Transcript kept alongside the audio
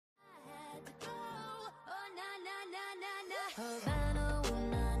Havana, ooh,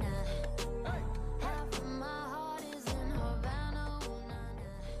 na, na. Half of my heart is in Havana, ooh, na, na.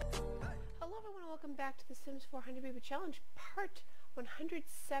 Hello everyone, welcome back to the Sims 400 Baby Challenge, part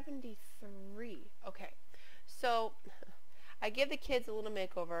 173. Okay, so I gave the kids a little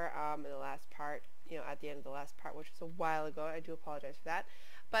makeover in the last part, at the end of the last part, which was a while ago. I do apologize for that.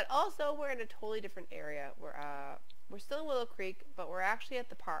 But also, we're in a totally different area. We're still in Willow Creek, but we're actually at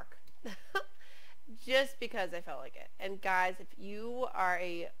the park. Just because I felt like it. And guys, if you are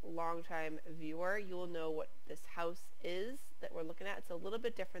a longtime viewer, you will know what this house is that we're looking at. It's a little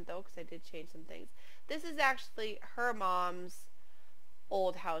bit different though, because I did change some things. This is actually her mom's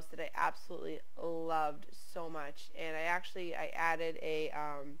old house that I absolutely loved so much. And I added a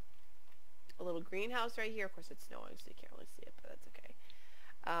little greenhouse right here. Of course it's snowing, so you can't really see it, but that's okay.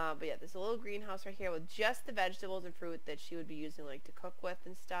 But yeah, there's a little greenhouse right here with just the vegetables and fruit that she would be using like to cook with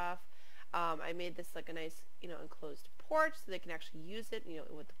and stuff. I made this like a nice, enclosed porch so they can actually use it,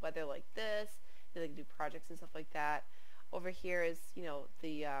 with the weather like this. They can do projects and stuff like that. Over here is, the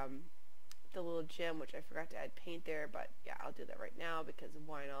little gym, which I forgot to add paint there, but yeah, I'll do that right now because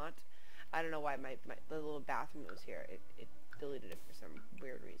why not? I don't know why the little bathroom was here. It deleted it for some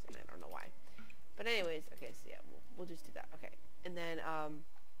weird reason. I don't know why. But anyways, okay, so yeah, we'll just do that. Okay, and then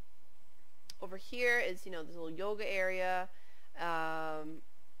over here is, this little yoga area.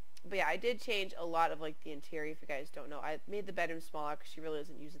 But yeah, I did change a lot of like the interior. If you guys don't know, I made the bedroom smaller because she really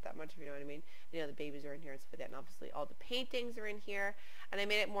doesn't use it that much, if you know what I mean. The babies are in here and stuff like that, and obviously all the paintings are in here. And I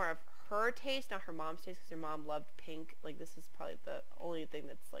made it more of her taste, not her mom's taste, because her mom loved pink. Like this is probably the only thing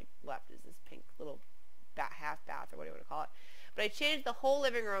that's like left is this pink little half bath or whatever you want to call it. But I changed the whole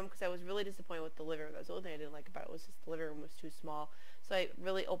living room because I was really disappointed with the living room. That was the only thing I didn't like about it, was just the living room was too small. So I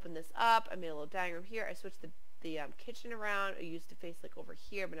really opened this up. I made a little dining room here. I switched the kitchen around. I used to face like over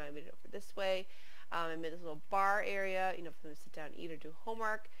here, but now I made it over this way. I made this little bar area, for them to sit down and eat or do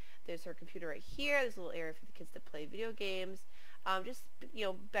homework. There's her computer right here. There's a little area for the kids to play video games. Just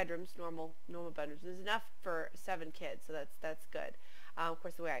bedrooms, normal bedrooms. There's enough for 7 kids, so that's good. Of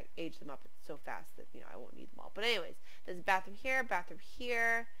course, the way I age them up, it's so fast that I won't need them all. But anyways, there's a bathroom here,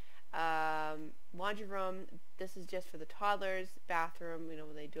 laundry room. This is just for the toddlers. Bathroom, when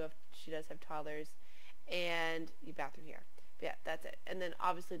she does have toddlers. And your bathroom here. But yeah, that's it. And then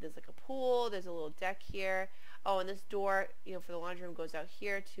obviously there's like a pool. There's a little deck here. Oh, and this door, for the laundry room goes out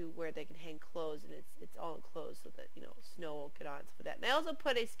here to where they can hang clothes, and it's all enclosed so that snow won't get on and stuff like that. And I also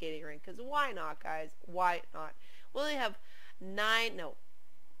put a skating rink because why not, guys? Why not? We only have 9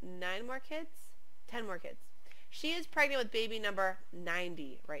 more kids, 10 more kids. She is pregnant with baby number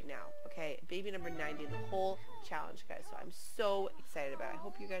 90 right now. Okay, baby number 90 in the whole challenge, guys. So I'm so excited about it. I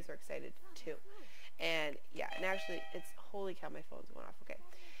hope you guys are excited too. And yeah, and actually, holy cow, my phone's going off. Okay,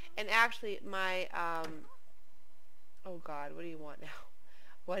 and actually, my oh God, what do you want now?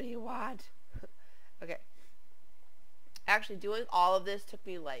 What do you want? Okay, actually, doing all of this took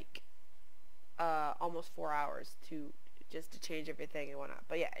me like almost 4 hours to change everything and whatnot.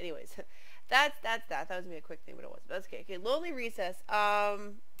 But yeah, anyways, that's that. That was gonna be a quick thing, but it wasn't. But that's okay. Okay, lonely recess.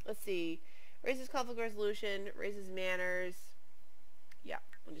 Let's see, raises conflict resolution, raises manners. Yeah,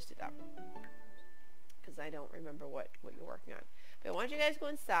 we'll just do that. Because I don't remember what you're working on. But I want you guys to go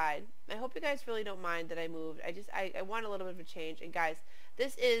inside. I hope you guys really don't mind that I moved. I want a little bit of a change. And guys,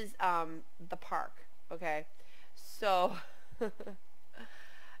 this is the park, okay? So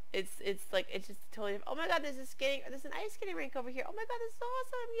it's just totally different. Oh my God, there's an ice skating rink over here. Oh my God, this is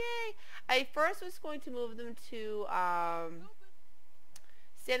awesome! Yay! I first was going to move them to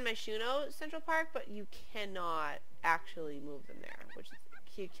San Myshuno Central Park, but you cannot actually move them there, which is,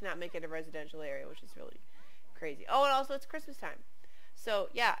 you cannot make it a residential area, which is really crazy. Oh, and also it's Christmas time. So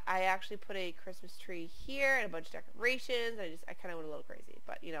yeah, I actually put a Christmas tree here and a bunch of decorations. I kind of went a little crazy,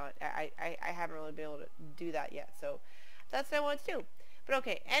 but I haven't really been able to do that yet. So that's what I wanted to do. But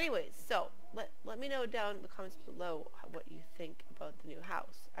okay, anyways, so let me know down in the comments below what you think about the new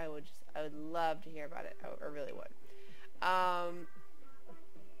house. I would love to hear about it. I really would. Alright,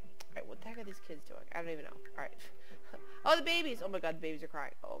 what the heck are these kids doing? I don't even know. Alright. Oh, the babies! Oh my God, the babies are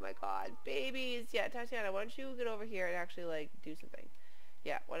crying. Oh my God, babies! Yeah, Tatianna, why don't you get over here and actually, like, do something?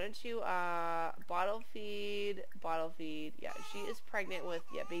 Yeah, why don't you, bottle feed. Yeah, she is pregnant with,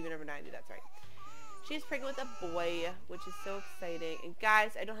 yeah, baby number 90, that's right. She's pregnant with a boy, which is so exciting. And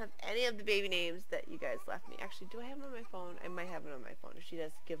guys, I don't have any of the baby names that you guys left me. Actually, do I have them on my phone? I might have them on my phone if she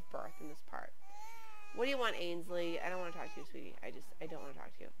does give birth in this part. What do you want, Ainsley? I don't want to talk to you, sweetie. I don't want to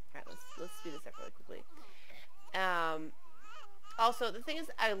talk to you. Alright, let's speed this up really quickly. Also, the thing is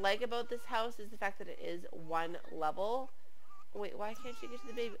I like about this house is the fact that it is 1 level. Wait, why can't she get to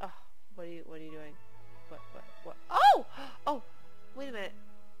the baby? Oh, what are you doing? What? Oh! Oh! Wait a minute.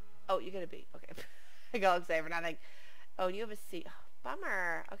 Oh, you get a B. Okay. I got excited for nothing. Oh, and you have a C. Oh,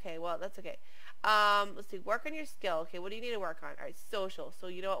 bummer. Okay, well, that's okay. Let's see. Work on your skill. Okay, what do you need to work on? All right, social. So,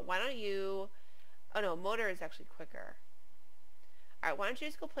 you know what? Why don't you... Oh, no. Motor is actually quicker. All right, why don't you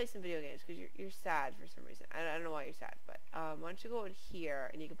just go play some video games? Because you're sad for some reason. I don't know why you're sad, but why don't you go in here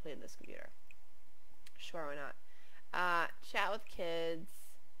and you can play on this computer? Sure, why not? Chat with kids.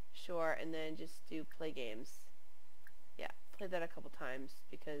 Sure, and then just do play games. Yeah, play that a couple times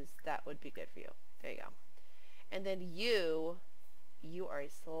because that would be good for you. There you go. And then you are a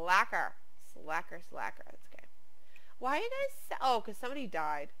slacker. Slacker. That's okay. Why are you guys... Oh, because somebody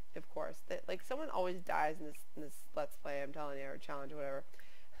died, of course. Like, someone always dies in this Let's Play, I'm telling you, or challenge or whatever.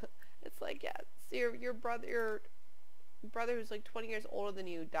 It's like, yeah, so your brother who's like 20 years older than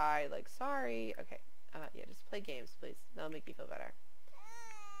you died. Like, sorry. Okay. Yeah, just play games, please. That'll make me feel better.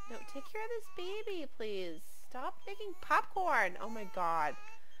 No, take care of this baby, please. Stop making popcorn. Oh my god.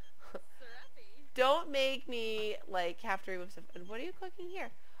 Don't make me, like, have to remove stuff. And what are you cooking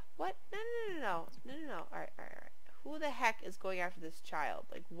here? What? No. Alright. Who the heck is going after this child?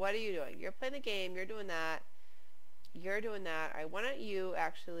 Like, what are you doing? You're playing the game. You're doing that. Alright, why don't you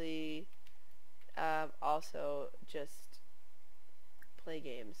actually also just play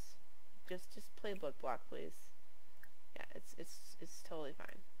games? Just play Book Block, please. Yeah, it's totally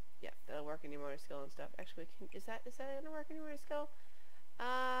fine. Yeah, that'll work in your motor skill and stuff. Actually, is that gonna work in your motor skill?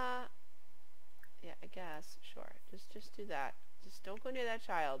 Yeah, I guess. Sure. Just do that. Just don't go near that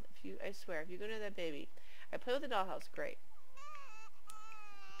child. I swear, if you go near that baby. I play with the dollhouse. Great.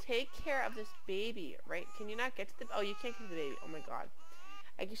 Take care of this baby, right? Can you not get to the... Oh, you can't get to the baby. Oh my god.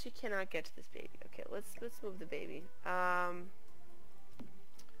 I guess you cannot get to this baby. Okay, let's move the baby. Oh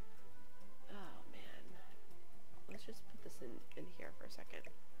man. Let's just put this in here for a second.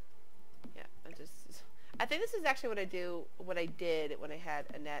 Yeah, I think this is actually what I did when I had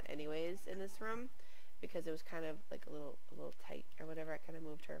Annette anyways in this room, because it was kind of like a little tight or whatever. I kind of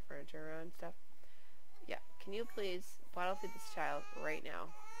moved her furniture around and stuff. Yeah, can you please bottle feed this child right now?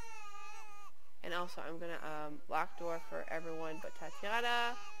 And also, I'm gonna lock door for everyone but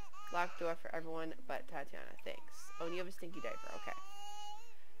Tatianna. Lock door for everyone but Tatianna. Thanks. Oh, and you have a stinky diaper. Okay.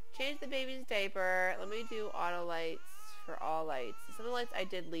 Change the baby's diaper. Let me do auto lights for all lights. Some of the lights I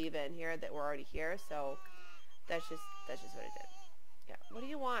did leave in here that were already here, so that's just what I did. Yeah. What do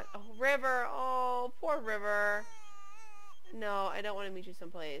you want? Oh, River. Oh, poor River. No, I don't want to meet you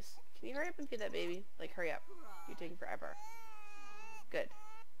someplace. Can you hurry up and feed that baby? Like, hurry up. You're taking forever. Good.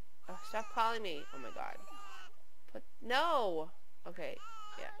 Oh, stop calling me. Oh my god. No! Okay.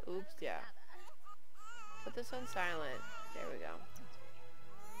 Yeah. Oops, yeah. Put this on silent. There we go.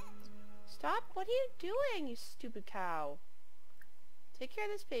 Stop. What are you doing, you stupid cow? Take care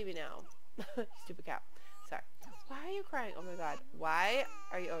of this baby now. Stupid cow. Sorry. Why are you crying? Oh my god. Why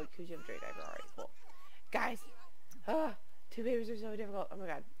are you... Oh, because you have a dirty diaper already. Cool. Guys. Two babies are so difficult. Oh my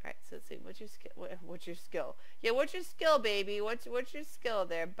god. Alright, so let's see. What's your skill? What's your skill? Yeah, what's your skill, baby? What's your skill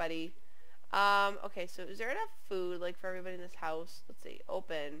there, buddy? Okay, so is there enough food, like, for everybody in this house? Let's see.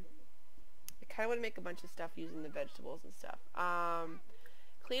 Open. I kind of want to make a bunch of stuff using the vegetables and stuff.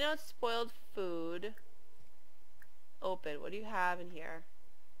 Clean out spoiled food. Open. What do you have in here?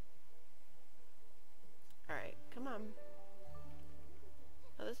 Alright, come on.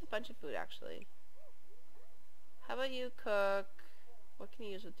 Oh, there's a bunch of food, actually. How about you cook... What can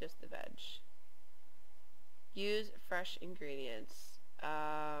you use with just the veg? Use fresh ingredients.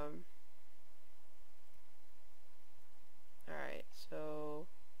 Alright, so...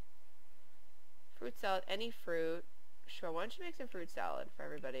 Fruit salad. Any fruit. Sure, why don't you make some fruit salad for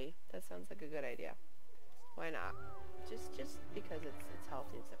everybody? That sounds like a good idea. Why not? Just because it's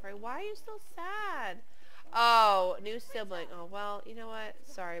healthy and stuff, right? Why are you so sad? Oh, new sibling. Oh, well, you know what?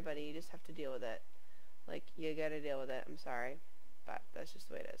 Sorry, buddy. You just have to deal with it. Like, you gotta deal with it. I'm sorry. But that's just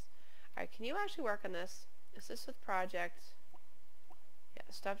the way it is. Alright, can you actually work on this? Assist with project. Yeah,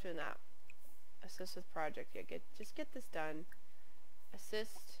 stop doing that. Assist with project. Yeah, just get this done.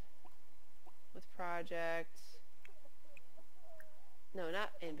 Assist with project. No,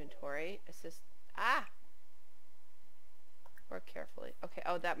 not inventory. Assist. Ah! Work carefully. Okay,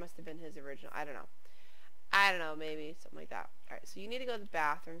 oh, that must have been his original. I don't know, maybe. Something like that. Alright, so you need to go to the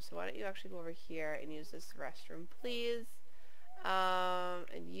bathroom, so why don't you actually go over here and use this restroom, please? And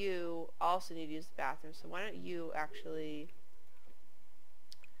you also need to use the bathroom, so why don't you actually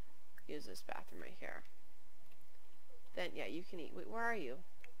use this bathroom right here? Then, yeah, you can eat. Wait, where are you?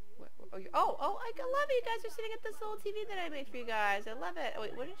 Oh, I love it. You guys are sitting at this little TV that I made for you guys. I love it. Oh,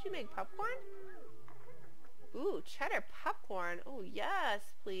 wait, what did you make? Popcorn? Ooh, cheddar popcorn. Oh,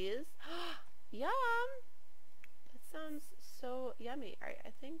 yes, please. Yum! That sounds so yummy. Alright,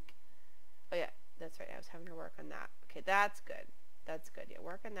 I think... Oh yeah, that's right. I was having her work on that. Okay, that's good. That's good. Yeah,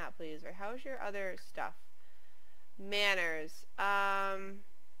 work on that, please. Right, how's your other stuff? Manners.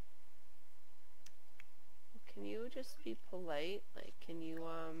 Can you just be polite? Like, can you,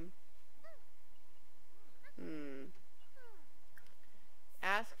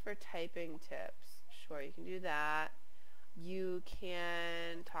 ask for typing tips. Sure, you can do that. You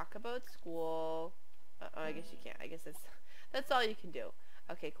can talk about school. Oh, I guess you can't. I guess that's all you can do.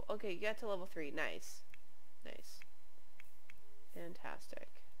 Okay, cool. Okay, you got to level 3. Nice. Nice. Fantastic.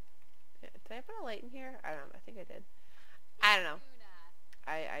 Yeah, did I put a light in here? I don't know. I think I did. I don't know.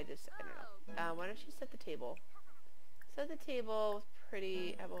 I don't know. Why don't you set the table? Set the table with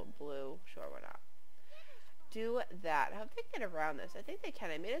pretty, how about blue? Sure, why not? Do that. I hope they can get around this. I think they can.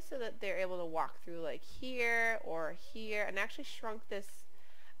 I made it so that they're able to walk through like here or here, and actually shrunk this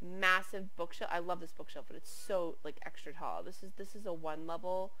massive bookshelf. I love this bookshelf, but it's so like extra tall. This is a 1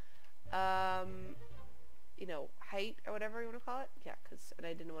 level, you know, height or whatever you want to call it. Yeah, and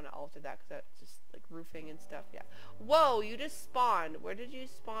I didn't want to alter that because that's just like roofing and stuff. Yeah. Whoa, you just spawned. Where did you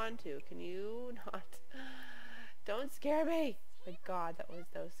spawn to? Can you not? Don't scare me. My God, that was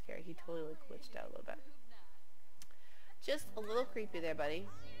scary. He totally like glitched out a little bit. Just a little creepy there, buddy.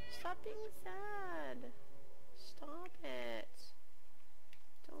 Stop being sad. Stop it.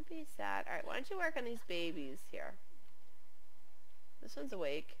 Don't be sad. Alright, why don't you work on these babies here? This one's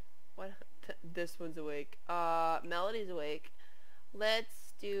awake. What? This one's awake. Melody's awake.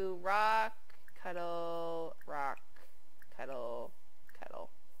 Let's do rock, cuddle, cuddle.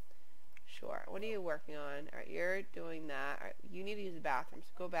 Sure. What are you working on? Alright, you're doing that. Alright, you need to use the bathroom.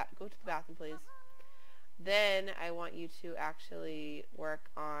 So go to the bathroom, please. Then I want you to actually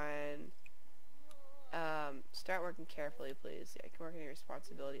work on, start working carefully, please. Yeah, I can work on your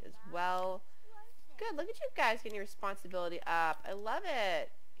responsibility as well. Good, look at you guys getting your responsibility up. I love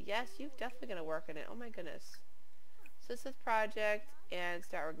it. Yes, you've definitely got to work on it. Oh my goodness. Assist with project and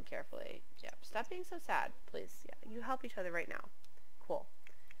start working carefully. Yeah, stop being so sad, please. Yeah, you help each other right now. Cool.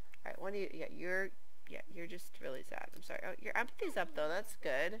 Alright, when do you, you're just really sad. I'm sorry. Oh, your empathy's up though. That's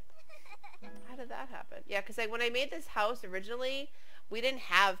good. How did that happen? Yeah, because when I made this house originally, we didn't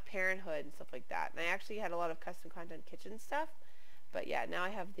have parenthood and stuff like that. And I actually had a lot of custom content kitchen stuff. But yeah, now I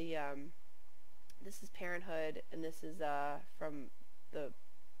have the, this is parenthood, and this is from the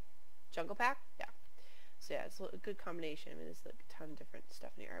Jungle Pack. Yeah. So yeah, it's a good combination. I mean, there's like a ton of different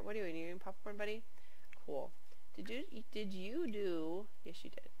stuff in here. Alright, what are you doing? You eating popcorn, buddy? Cool. Did you do... Yes,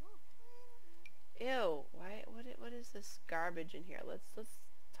 you did. Ew. Why? What is this garbage in here? Let's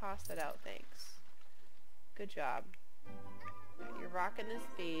toss that out, thanks. Good job. Right, you're rocking this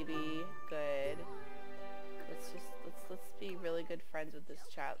baby. Good. Let's be really good friends with this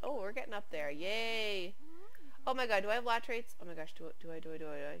child. Oh, we're getting up there. Yay! Oh my God, do I have latrates? Oh my gosh, do I?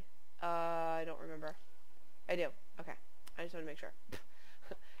 I don't remember. I do. Okay. I just want to make sure.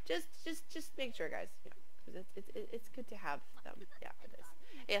 just make sure, guys. Yeah, because it's good to have them. Yeah, it is.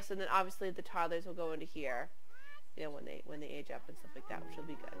 Yes, and then obviously the toddlers will go into here. You know, when they age up and stuff like that, which will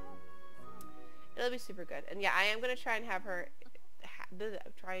be good. It'll be super good. And yeah, I am gonna try and have her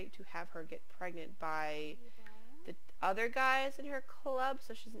get pregnant by the other guys in her club,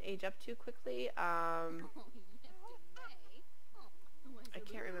 so she doesn't age up too quickly. I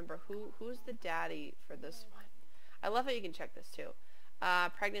can't remember who's the daddy for this one. I love how you can check this too.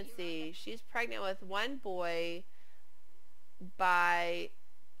 Pregnancy. She's pregnant with one boy by.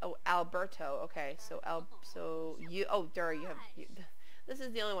 Oh, Alberto. Okay, so you. Oh, Dura, you have. This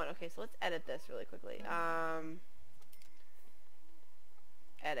is the only one. Okay, so let's edit this really quickly.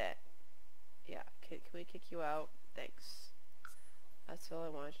 Edit. Yeah. Can we kick you out? Thanks. That's all I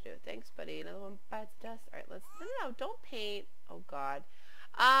wanted to do. Thanks, buddy. Another one bites dust. All right, let's. No, don't paint. Oh God.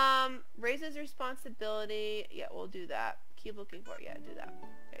 Raises responsibility. Yeah, we'll do that. Keep looking for it. Yeah, do that.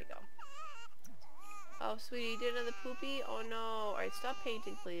 There you go. Oh, sweetie, you did another poopy? Oh, no. Alright, stop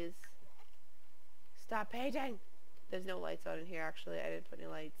painting, please. Stop painting! There's no lights on in here, actually. I didn't put any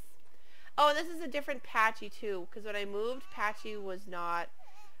lights. Oh, and this is a different Patchy, too. Because when I moved, Patchy was not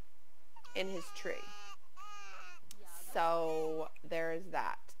in his tree. So, there's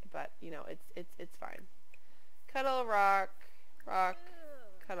that. But, you know, it's fine. Cuddle, rock,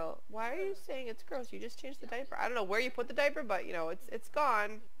 cuddle. Why are you saying it's gross? You just changed the diaper. I don't know where you put the diaper, but, you know, it's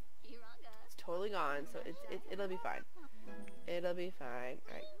gone. Totally gone, so it'll be fine. It'll be fine.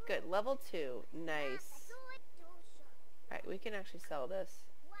 Alright, good. Level 2. Nice. Alright, we can actually sell this.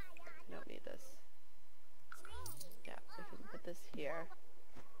 I don't need this. Yeah, we can put this here.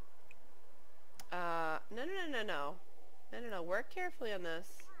 No. Work carefully on this.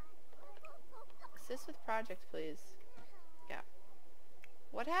 Assist with project, please. Yeah.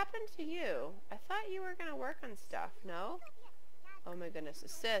 What happened to you? I thought you were gonna work on stuff, no? Oh my goodness,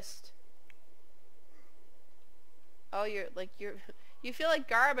 assist. Oh, you feel like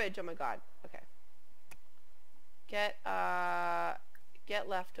garbage. Oh my god. Okay. Get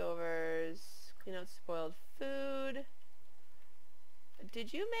leftovers. Clean out spoiled food.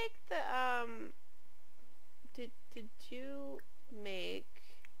 Did you make the, did you make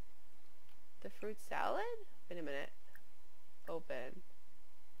the fruit salad? Wait a minute. Open.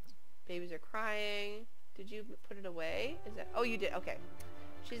 Babies are crying. Did you put it away? Is that, oh, you did. Okay.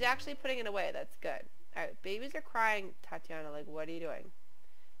 She's actually putting it away. That's good. Alright, babies are crying, Tatianna. Like, what are you doing?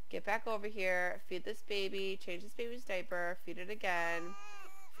 Get back over here. Feed this baby. Change this baby's diaper. Feed it again.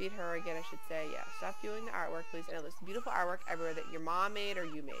 Feed her again, I should say. Yeah, stop doing the artwork, please. I know there's beautiful artwork everywhere that your mom made or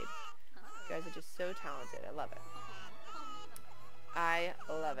you made. You guys are just so talented. I love it. I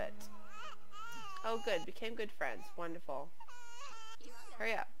love it. Oh, good. Became good friends. Wonderful.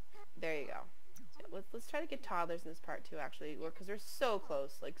 Hurry up. There you go. So let's try to get toddlers in this part too, actually, because they're so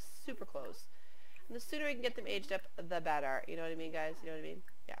close, like super close. And the sooner we can get them aged up, the better. You know what I mean, guys? You know what I mean?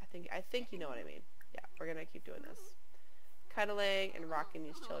 Yeah, I think you know what I mean. Yeah, we're gonna keep doing this. Cuddling and rocking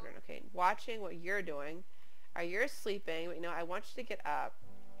these children. Okay, watching what you're doing. You're sleeping, but you know, I want you to get up.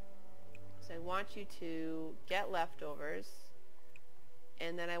 So I want you to get leftovers.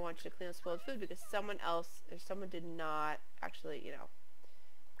 And then I want you to clean up spoiled food because someone did not actually, you know,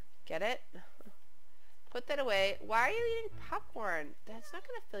 get it? Put that away. Why are you eating popcorn? That's not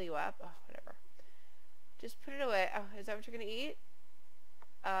going to fill you up. Oh, whatever. Just put it away. Oh, is that what you're going to eat?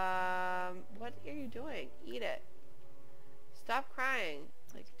 What are you doing? Eat it. Stop crying.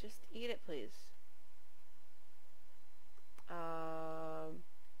 Like, just eat it, please.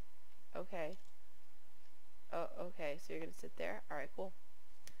 Okay. Oh, okay. So you're going to sit there? Alright, cool.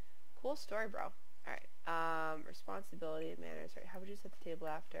 Cool story, bro. Alright. Responsibility and manners. Right. How would you set the table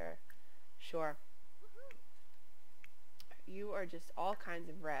after? Sure. You are just all kinds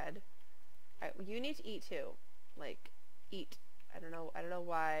of red. Alright, well, you need to eat too. Like, eat. I don't know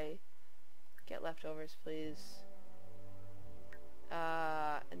why. Get leftovers, please.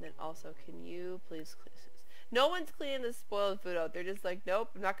 And then also, can you please no one's cleaning the spoiled food out. They're just like, nope,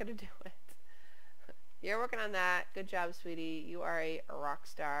 I'm not gonna do it. You're working on that. Good job, sweetie. You are a rock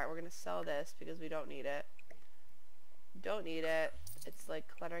star. We're gonna sell this because we don't need it. Don't need it. It's like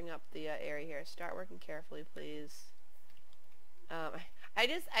cluttering up the area here. Start working carefully, please.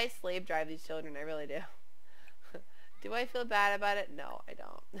 I slave drive these children. I really do. Do I feel bad about it? No, I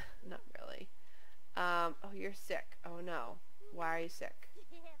don't. Not really. Oh, you're sick. Oh no. Why are you sick?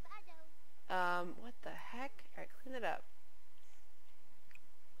 What the heck? Alright, clean it up.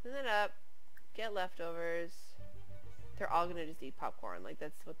 Clean it up. Get leftovers. They're all gonna just eat popcorn. Like,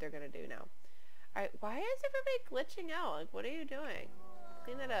 that's what they're gonna do now. Alright, why is everybody glitching out? Like, what are you doing?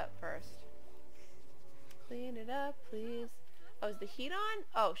 Clean it up first. Clean it up, please. Oh, is the heat on?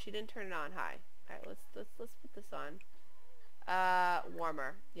 Oh, she didn't turn it on high. Alright, let's put this on.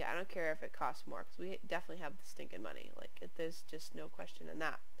 Warmer. Yeah, I don't care if it costs more, because we definitely have the stinking money. Like, there's just no question in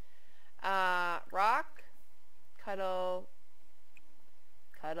that. Rock, cuddle,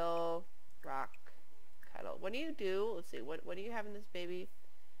 cuddle, rock, cuddle. What do you do? Let's see, what do you have in this baby?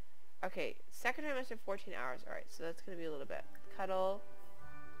 Okay, second trimester, 14 hours. Alright, so that's going to be a little bit. Cuddle.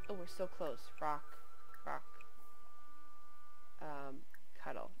 Oh, we're so close. Rock, rock.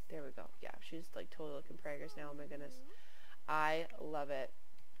 Cuddle. There we go. Yeah, she's like totally looking preggers now. Oh my goodness. I love it.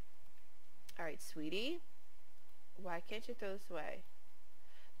 Alright, sweetie. Why can't you throw this away?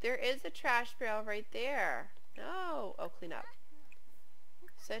 There is a trash barrel right there. No. Oh, clean up.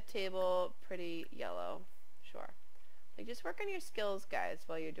 Set table, pretty yellow. Sure. Like, just work on your skills, guys,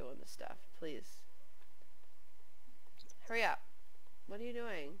 while you're doing this stuff, please. Hurry up. What are you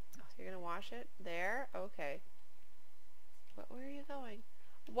doing? Oh, you're gonna wash it? There? Okay. Where are you going?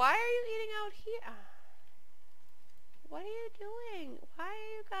 Why are you eating out here? What are you doing? Why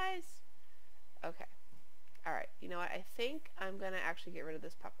are you guys... Okay. Alright, you know what? I think I'm gonna actually get rid of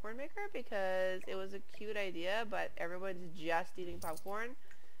this popcorn maker because it was a cute idea, but everyone's just eating popcorn,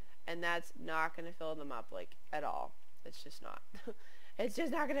 and that's not gonna fill them up, like, at all. It's just not. It's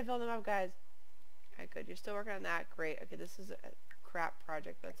just not gonna fill them up, guys. Alright, good. You're still working on that. Great. Okay, this is a crap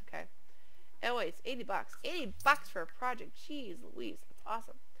project, but that's okay. Oh, wait, it's 80 bucks. 80 bucks for a project. Jeez Louise. That's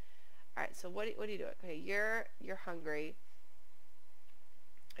awesome. Alright, so what are you doing? Okay, you're hungry.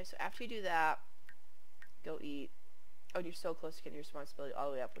 Alright, so after you do that, go eat. Oh, you're so close to getting your responsibility all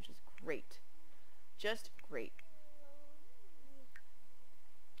the way up, which is great. Just great.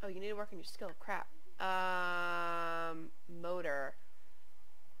 Oh, you need to work on your skill. Crap. Motor.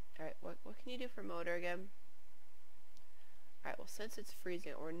 Alright, Alright, what can you do for motor again? Alright, well since it's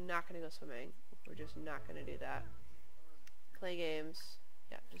freezing, we're not going to go swimming. We're just not going to do that. Play games.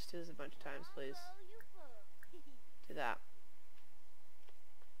 Yeah, just do this a bunch of times, please. Do that.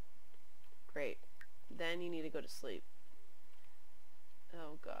 Great. Then you need to go to sleep.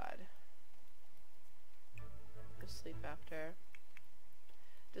 Oh god. Go sleep after.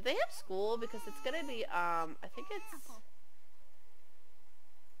 Do they have school? Because it's gonna be, I think it's...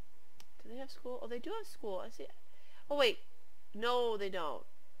 Do they have school? Oh, they do have school. I see. Oh, wait. No, they don't.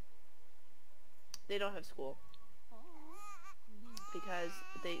 They don't have school. Because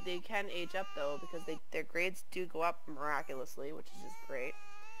they can age up, though, because their grades do go up miraculously, which is just great.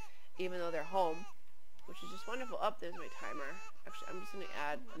 Even though they're home, which is just wonderful. Oh, there's my timer. Actually, I'm just going to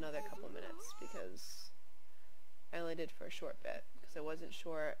add another couple of minutes, because I only did for a short bit, because I wasn't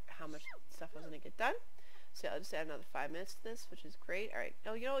sure how much stuff I was going to get done. So yeah, I'll just add another 5 minutes to this, which is great. Alright.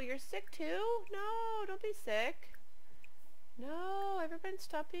 Oh, you know, you're sick too? No, don't be sick. No, everyone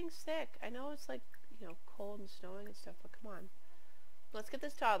stop being sick. I know it's like, you know, cold and snowing and stuff, but come on. Let's get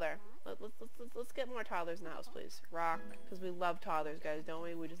this toddler. Let's get more toddlers in the house, please. Rock, because we love toddlers, guys, don't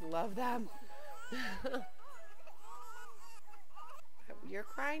we? We just love them. You're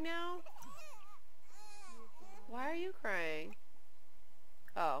crying now? Why are you crying?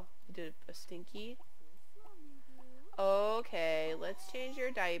 Oh, you did a stinky? Okay, let's change your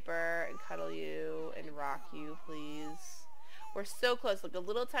diaper and cuddle you and rock you, please. We're so close. Look, a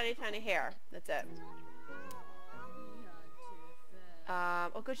little tiny hair. That's it.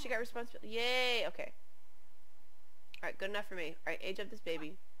 Oh good, she got responsibility. Yay! Okay. Alright, good enough for me. Alright, age up this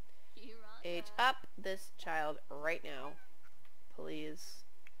baby. Age up this child right now. Please.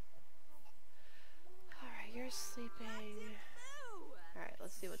 Alright, you're sleeping. Alright,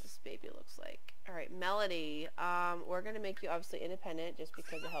 let's see what this baby looks like. Alright, Melody. We're gonna make you obviously independent just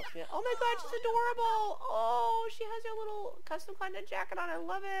because it helps me. Oh my god, she's adorable! Oh, she has her little custom content jacket on. I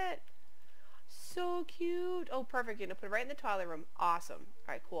love it. So cute. Oh, perfect. You're gonna put it right in the toddler room. Awesome.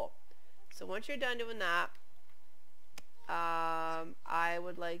 Alright, cool. So once you're done doing that, I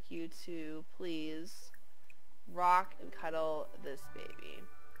would like you to please rock and cuddle this baby.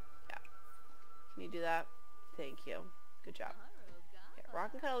 Yeah. Can you do that? Thank you. Good job. Yeah,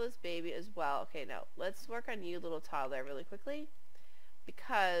 rock and cuddle this baby as well. Okay, now let's work on you, little toddler, really quickly,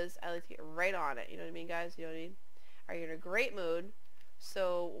 because I like to get right on it. You know what I mean, guys? You know what I mean? Are you in a great mood?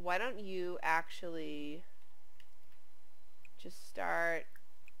 So why don't you actually just start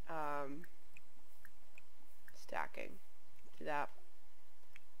stacking. Do that.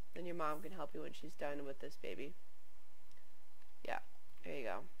 Then your mom can help you when she's done with this baby. Yeah, there you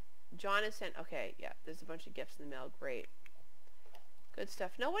go. John has sent, okay, yeah, there's a bunch of gifts in the mail. Great. Good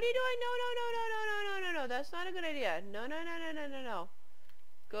stuff. No, what are you doing? No, that's not a good idea. No.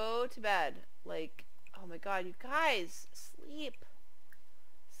 Go to bed. Like, oh my god, you guys, sleep.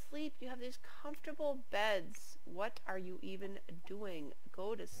 Sleep. You have these comfortable beds. What are you even doing?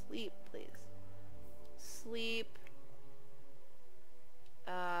 Go to sleep, please. Sleep.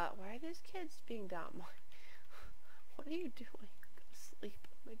 Why are these kids being dumb? What are you doing? Go to sleep.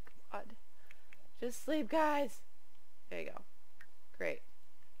 Oh my god. Just sleep, guys. There you go. Great.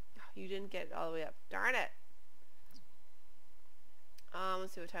 You didn't get it all the way up. Darn it.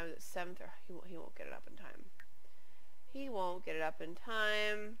 Let's see what time is it. 7:30. He won't get it up in time. He won't get it up in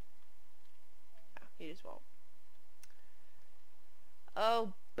time. No, he just won't.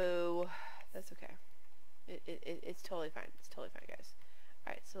 Oh, boo. That's okay. It's totally fine. It's totally fine, guys.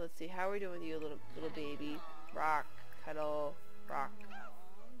 Alright, so let's see. How are we doing with you, little baby? Rock, cuddle, rock.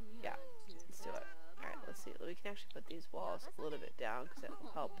 Yeah, let's do it. Alright, let's see. We can actually put these walls a little bit down because that will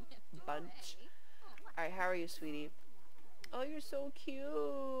help bunch. Alright, how are you, sweetie? Oh, you're so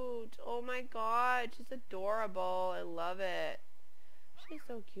cute. Oh my god, she's adorable. I love it. She's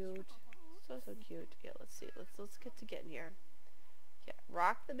so cute. So cute. Yeah, let's see. Let's get to getting here. Yeah,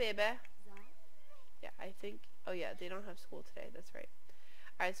 rock the baby. Yeah, I think, oh yeah, they don't have school today. That's right.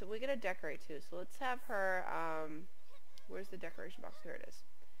 Alright, so we're gonna decorate too. So let's have her, where's the decoration box? Here it is.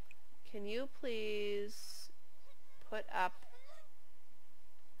 Can you please put up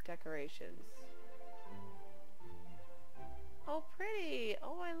decorations? Oh, pretty.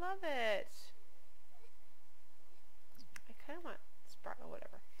 Oh, I love it. I kind of want sparkle,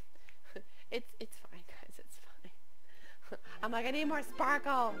 whatever. It's fine, guys. It's fine. I'm like, I need more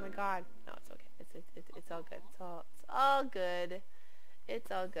sparkle. Oh my god. No, it's okay. It's all good. It's all good.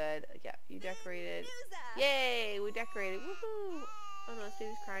 It's all good. Yeah, you decorated. Yay! We decorated. Woohoo! Oh no, this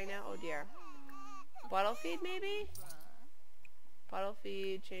baby's crying now. Oh dear. Bottle feed, maybe? Bottle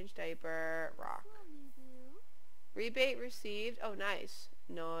feed, change diaper, rock. Rebate received. Oh, nice.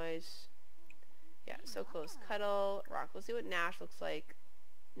 noise. Yeah, so close. Cuddle, rock. Let's see what Nash looks like.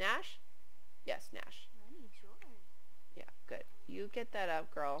 Nash? Yes, Nash. Yeah, good. You get that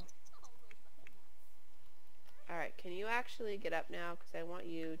up, girl. Alright, can you actually get up now? Because I want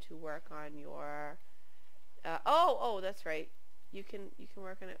you to work on your... oh, that's right. You can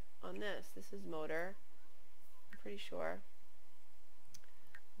work on it on this. This is motor. I'm pretty sure.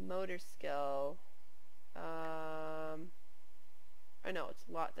 Motor skill. Oh no, it's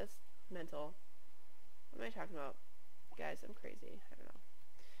a lot. That's mental. What am I talking about? Guys, I'm crazy. I don't know.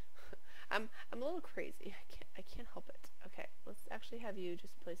 I'm a little crazy. I can't help it. Okay, let's actually have you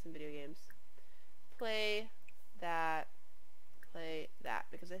just play some video games. Play that. Play that,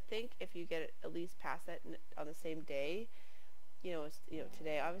 because I think if you get at least past that on the same day,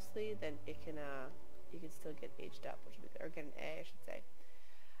 today obviously, then it can you can still get aged up, which would be good, or get an A, I should say.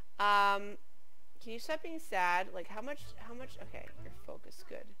 Can you stop being sad? Like how much? Okay, your focus,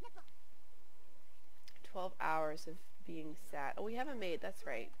 good. 12 hours of being sad. Oh, we have a maid. That's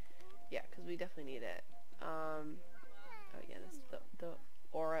right. Yeah, because we definitely need it. Oh yeah, the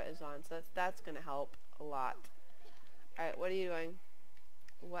aura is on, so that's gonna help a lot. Alright, what are you doing?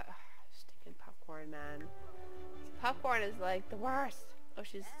 What? Stinking popcorn, man. Popcorn is like the worst. Oh,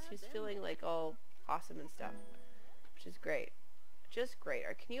 she's feeling like all awesome and stuff, which is great. Just great.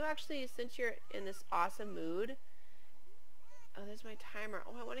 Or can you actually, since you're in this awesome mood... Oh, there's my timer.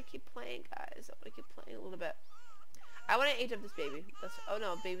 Oh, I want to keep playing, guys. I want to keep playing a little bit. I want to age up this baby. Oh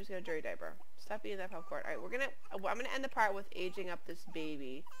no, baby's got a dirty diaper. Stop eating that popcorn. Alright, I'm gonna end the part with aging up this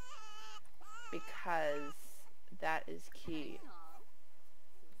baby, because that is key.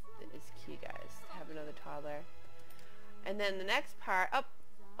 It is key, guys, to have another toddler. And then the next part,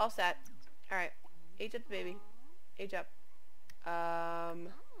 all set. Alright, age up the baby. Age up.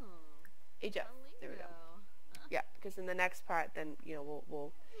 Age up. There we go. Yeah, because in the next part, then,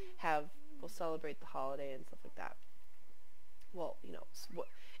 we'll celebrate the holiday and stuff like that. Well,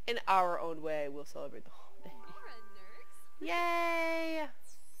 in our own way, we'll celebrate the holiday. Yay!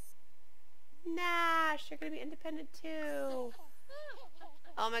 Nash, you're gonna be independent too.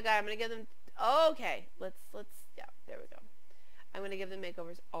 Oh my god, I'm gonna give them... Okay, let's, yeah, there we go. I'm gonna give them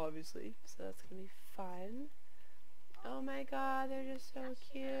makeovers, obviously, so that's gonna be fun. Oh my god, they're just so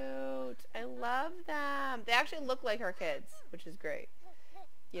cute. I love them. They actually look like her kids, which is great.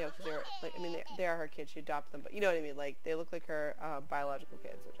 Because they're, like, they are her kids. She adopted them, but you know what I mean? Like, they look like her biological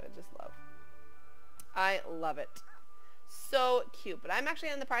kids, which I just love. I love it. So cute. But I'm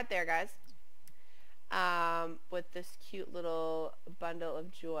actually on the part there, guys. With this cute little bundle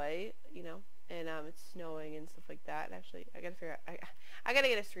of joy, and it's snowing and stuff like that. And actually, I gotta figure out, I gotta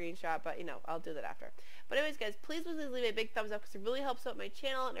get a screenshot, but I'll do that after. But anyways, guys, please leave a big thumbs up, because it really helps out my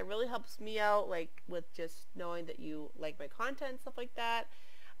channel, and it really helps me out, like, with just knowing that you like my content, stuff like that.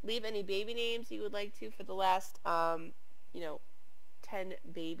 Leave any baby names you would like to for the last, 10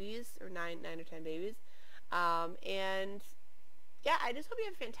 babies, or 9 or 10 babies. And yeah, I just hope you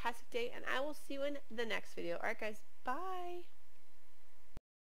have a fantastic day, and I will see you in the next video. Alright, guys, bye!